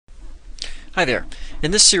Hi there.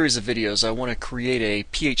 In this series of videos I want to create a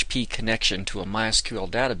PHP connection to a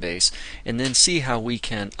MySQL database and then see how we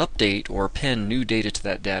can update or append new data to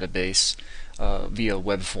that database via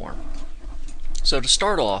web form. So to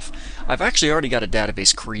start off, I've actually already got a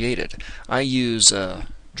database created. I use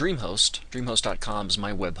DreamHost. DreamHost.com is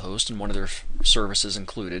my web host, and one of their services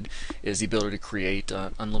included is the ability to create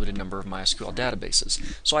an unlimited number of MySQL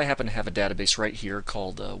databases. So I happen to have a database right here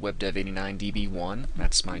called WebDev89DB1.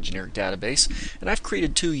 That's my generic database, and I've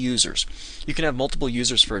created two users. You can have multiple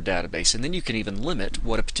users for a database, and then you can even limit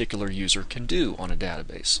what a particular user can do on a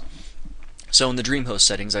database. So in the DreamHost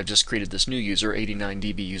settings, I've just created this new user,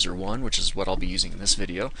 89DBuser1, which is what I'll be using in this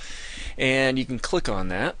video. And you can click on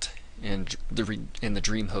that in the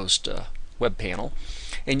DreamHost web panel,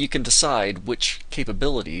 and you can decide which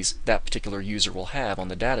capabilities that particular user will have on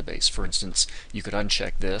the database. For instance, you could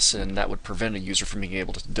uncheck this, and that would prevent a user from being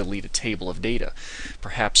able to delete a table of data.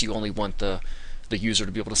 Perhaps you only want the user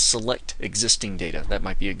to be able to select existing data. That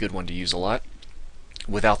might be a good one to use a lot,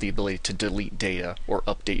 without the ability to delete data or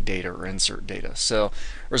update data or insert data. So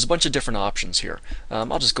there's a bunch of different options here.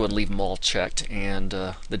 I'll just go ahead and leave them all checked, and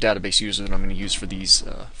the database user that I'm going to use for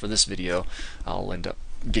this video I'll end up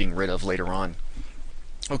getting rid of later on.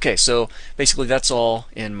 Okay, so basically that's all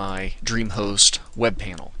in my DreamHost web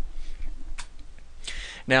panel.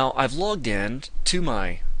 Now I've logged in to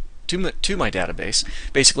my database.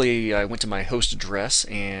 Basically, I went to my host address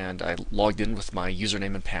and I logged in with my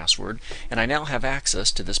username and password, and I now have access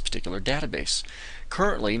to this particular database.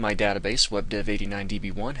 Currently, my database,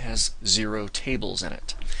 WebDev89DB1, has 0 tables in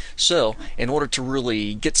it. So, in order to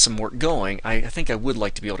really get some work going, I think I would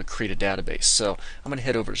like to be able to create a database. So, I'm going to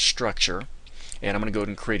head over to Structure, and I'm going to go ahead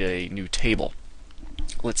and create a new table.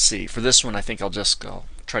 Let's see. For this one, I think I'll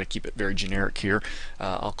try to keep it very generic here.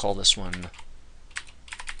 I'll call this one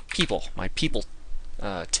People, my people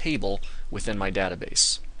table within my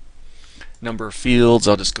database. Number of fields,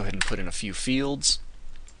 I'll just go ahead and put in a few fields.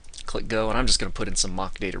 Click go, and I'm just going to put in some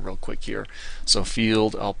mock data real quick here. So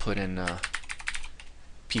field, I'll put in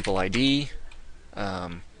people ID,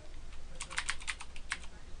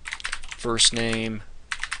 first name,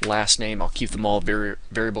 last name. I'll keep them all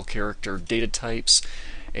variable character data types,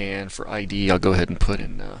 and for ID I'll go ahead and put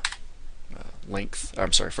in length.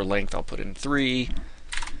 I'm sorry, for length I'll put in 3,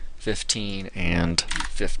 15, and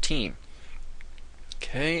 15.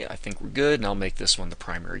 Okay, I think we're good, and I'll make this one the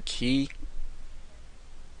primary key.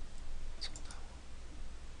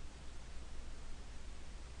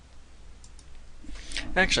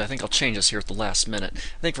 Actually, I think I'll change this here at the last minute.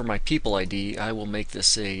 I think for my people ID, I will make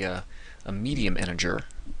this a medium integer,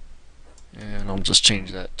 and I'll just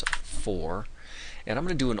change that to 4. And I'm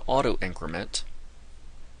going to do an auto increment,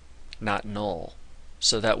 not null.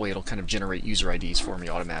 So that way it'll kind of generate user IDs for me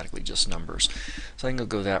automatically, just numbers. So I can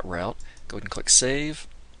go that route. Go ahead and click Save.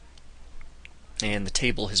 And the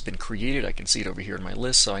table has been created. I can see it over here in my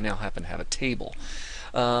list, so I now happen to have a table.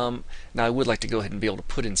 Now I would like to go ahead and be able to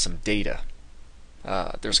put in some data.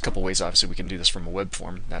 There's a couple ways, obviously, we can do this from a web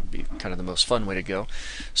form. That would be kind of the most fun way to go.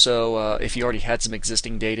 So if you already had some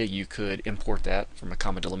existing data, you could import that from a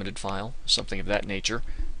comma delimited file, something of that nature.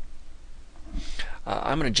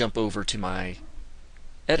 I'm going to jump over to my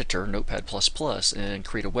editor, Notepad++, and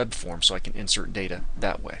create a web form so I can insert data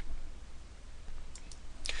that way.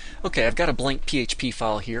 Okay, I've got a blank PHP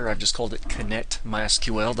file here. I've just called it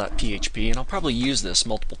connect.mysql.php, and I'll probably use this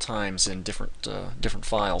multiple times in different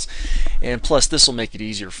files. And plus, this will make it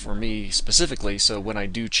easier for me specifically, so when I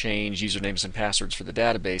do change usernames and passwords for the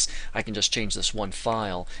database, I can just change this one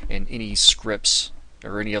file, and any scripts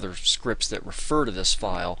or any other scripts that refer to this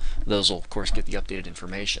file, those will of course get the updated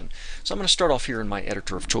information. So I'm going to start off here in my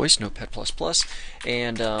editor of choice, Notepad++,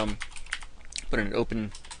 and put in an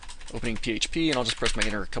opening PHP, and I'll just press my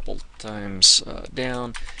enter a couple times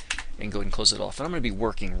down and go ahead and close it off. And I'm going to be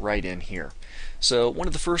working right in here. So one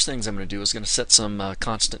of the first things I'm going to do is going to set some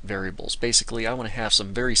constant variables. Basically, I want to have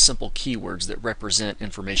some very simple keywords that represent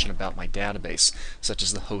information about my database, such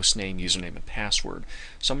as the host name, username, and password.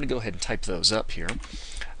 So I'm going to go ahead and type those up here.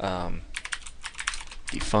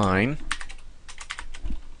 Define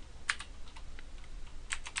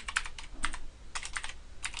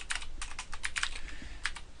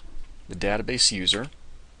the database user,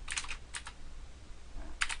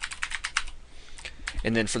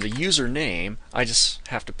 and then for the username I just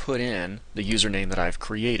have to put in the username that I've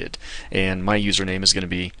created, and my username is going to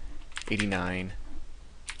be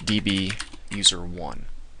 89DBuser1.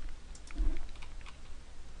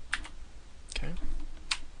 Okay,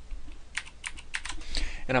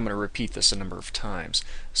 and I'm going to repeat this a number of times.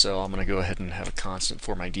 So I'm going to go ahead and have a constant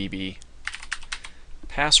for my DB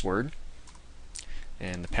password,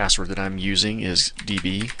 And the password that I'm using is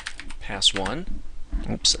dbpass1.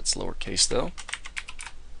 Oops, that's lowercase though.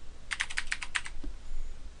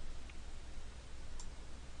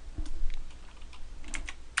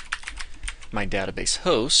 My database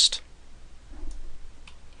host.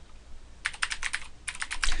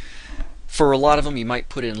 For a lot of them, you might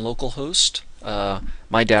put in localhost.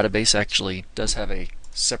 My database actually does have a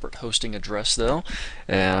separate hosting address though,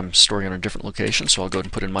 and I'm storing on a different location, so I'll go ahead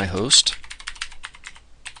and put in my host.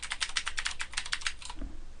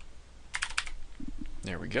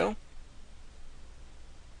 There we go.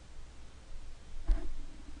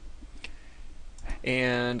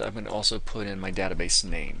 And I'm going to also put in my database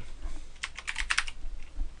name.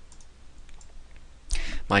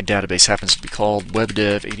 My database happens to be called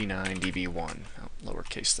webdev89db1,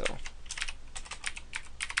 lowercase though.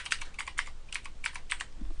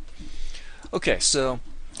 Okay, so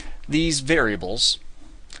these variables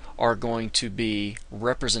are going to be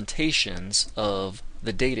representations of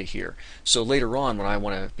the data here. So later on, when I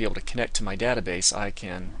want to be able to connect to my database, I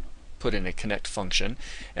can put in a connect function,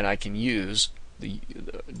 and I can use the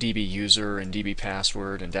DB user and DB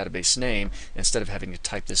password and database name instead of having to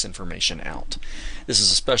type this information out. This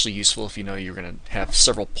is especially useful if you know you're going to have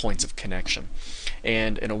several points of connection.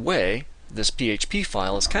 And in a way, this PHP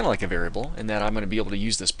file is kind of like a variable in that I'm going to be able to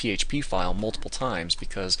use this PHP file multiple times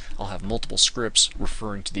because I'll have multiple scripts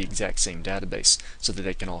referring to the exact same database so that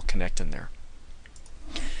they can all connect in there.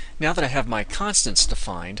 Now that I have my constants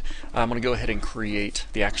defined, I'm going to go ahead and create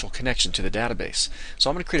the actual connection to the database. So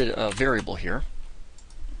I'm going to create a variable here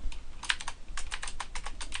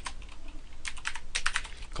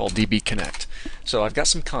called dbConnect. So I've got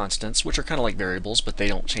some constants, which are kind of like variables, but they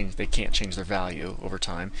don't change. They can't change their value over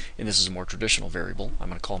time. And this is a more traditional variable. I'm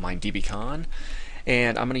going to call mine dbcon,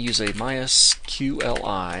 and I'm going to use a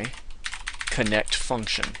MySQL connect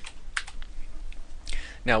function.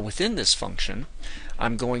 Now within this function,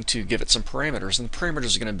 I'm going to give it some parameters, and the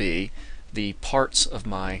parameters are going to be the parts of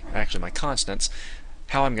my constants,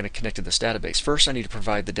 how I'm going to connect to this database. First, I need to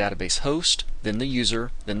provide the database host, then the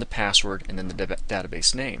user, then the password, and then the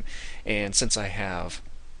database name. And since I have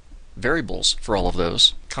variables for all of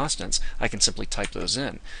those constants, I can simply type those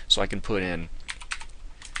in. So I can put in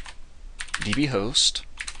db host,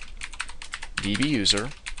 db user,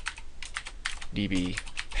 db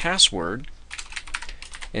password,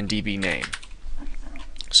 and db name.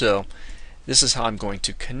 So this is how I'm going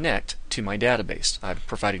to connect to my database. I'm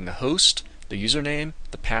providing the host, the username,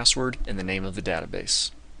 the password, and the name of the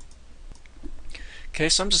database. Okay,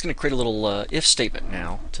 so I'm just going to create a little if statement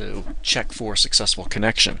now to check for successful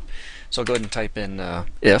connection. So I'll go ahead and type in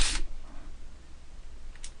if,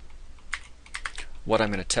 what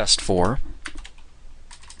I'm going to test for,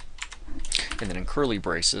 and then in curly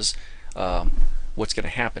braces, what's going to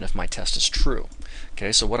happen if my test is true.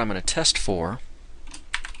 Okay, so what I'm going to test for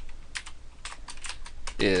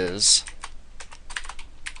is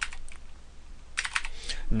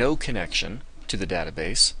no connection to the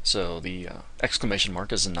database, so the exclamation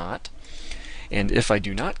mark is not. And if I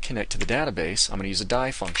do not connect to the database, I'm going to use a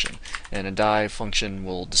die function, and a die function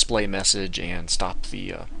will display a message and stop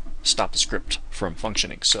the script from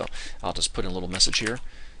functioning. So I'll just put in a little message here: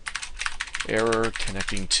 error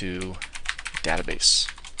connecting to database.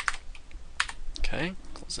 Okay,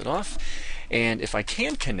 close it off. And if I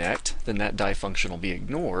can connect, then that die function will be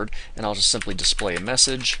ignored, and I'll just simply display a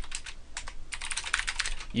message: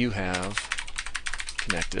 you have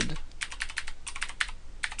connected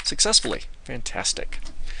successfully. Fantastic.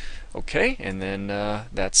 Okay, and then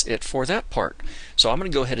that's it for that part. So I'm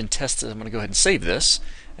going to go ahead and test it. I'm going to go ahead and save this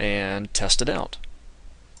and test it out.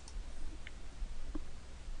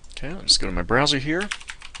 Okay, I'll just go to my browser here.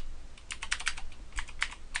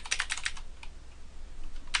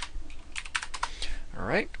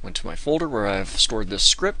 Alright, went to my folder where I've stored this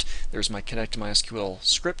script. There's my connect to MySQL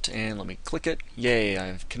script, and let me click it. Yay,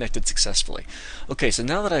 I've connected successfully. Okay, so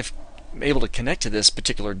now that I'm able to connect to this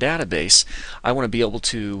particular database, I want to be able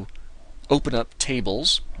to open up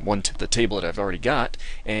tables, the table that I've already got,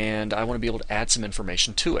 and I want to be able to add some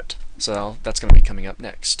information to it. So that's going to be coming up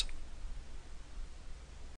next.